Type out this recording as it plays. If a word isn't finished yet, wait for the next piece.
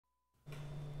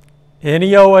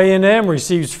NEO A&M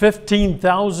receives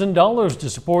 $15,000 to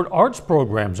support arts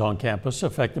programs on campus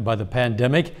affected by the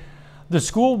pandemic. The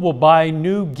school will buy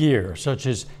new gear such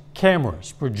as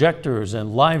cameras, projectors,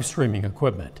 and live streaming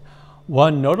equipment.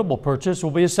 One notable purchase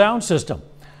will be a sound system.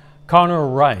 Connor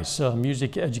Rice, a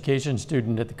music education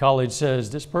student at the college, says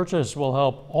this purchase will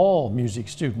help all music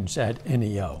students at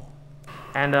NEO.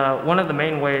 And one of the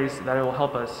main ways that it will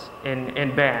help us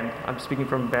in band, I'm speaking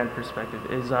from a band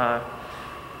perspective, is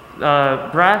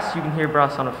brass. You can hear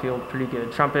brass on a field pretty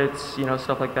good. Trumpets,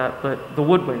 stuff like that. But the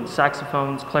woodwinds,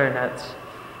 saxophones, clarinets,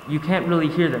 you can't really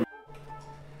hear them.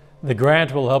 The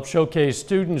grant will help showcase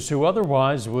students who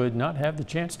otherwise would not have the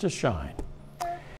chance to shine.